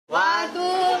1, 2,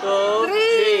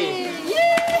 3.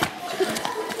 Yay!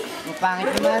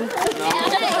 Pangit naman.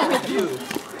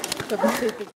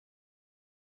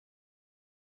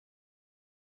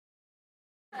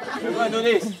 We're gonna do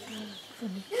this.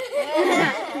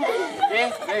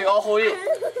 Okay, okay, you all hold it.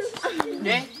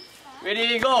 Okay,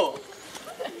 ready, go.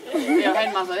 Okay, your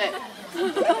hand must like that.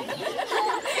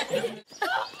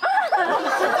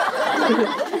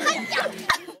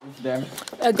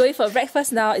 We're going for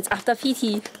breakfast now. It's after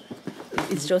PT.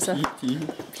 It's Joseph.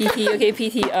 PT, okay,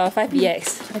 PT,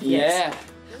 5BX. Yeah.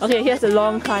 Okay, here's the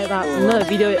long climb up. I'm gonna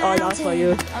video it all out for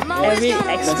you. Every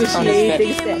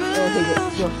excruciating step. Okay,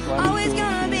 go. 1, 2,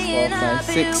 3, 4, 5,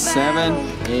 6, 7,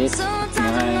 8,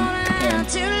 9,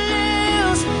 10.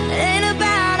 Ain't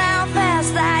about how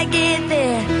fast I get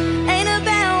there. Ain't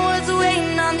about what's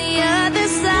waiting on the other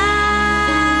side.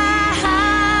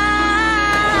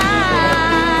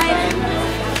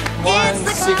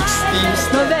 160.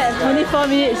 Not bad, only 4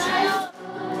 minutes.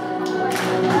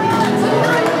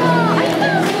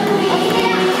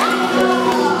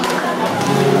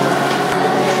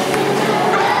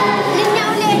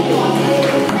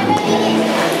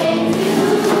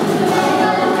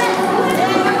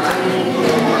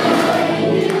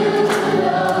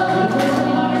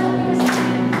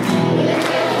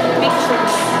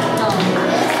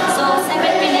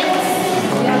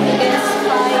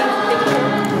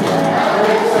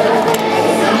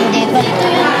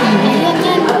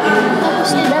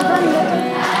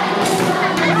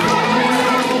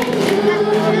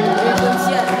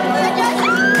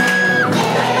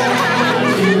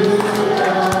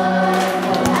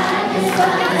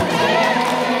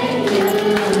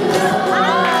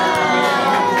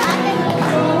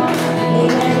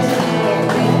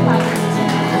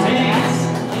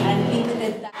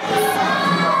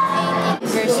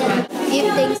 Give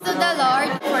thanks to the Lord,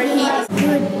 for He is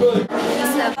good.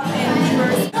 His love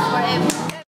endures forever.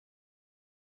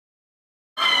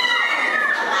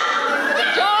 The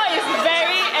jaw is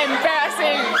very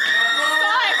embarrassing. So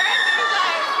embarrassing, it's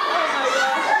like, oh my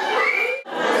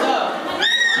god.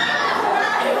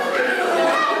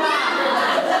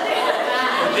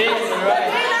 This is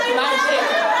right.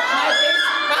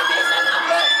 My days are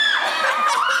numbered.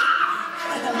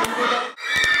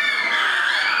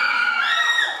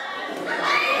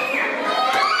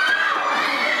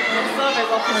 Serve as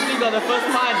opportunity got the first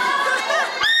punch.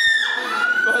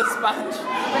 First punch.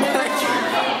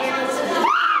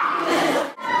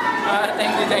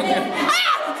 Thank you.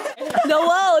 The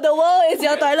world is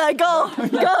your toilet. Go,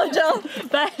 Joe.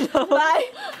 Bye, Joe. Bye.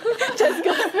 Just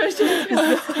go.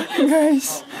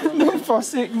 Guys, don't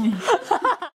forsake me.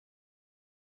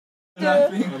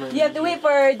 You have to wait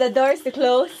for the doors to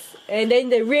close, and then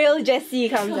the real Jessie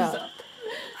comes out.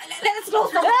 Let's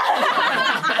close the door.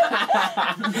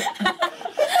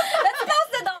 Let's close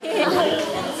the door.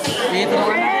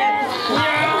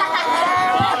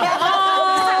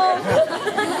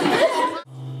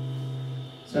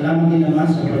 Salamat din naman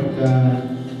sa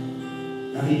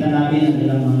nakita namin ang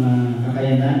ilang mga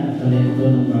kakayanan at talento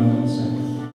ng bawat isa.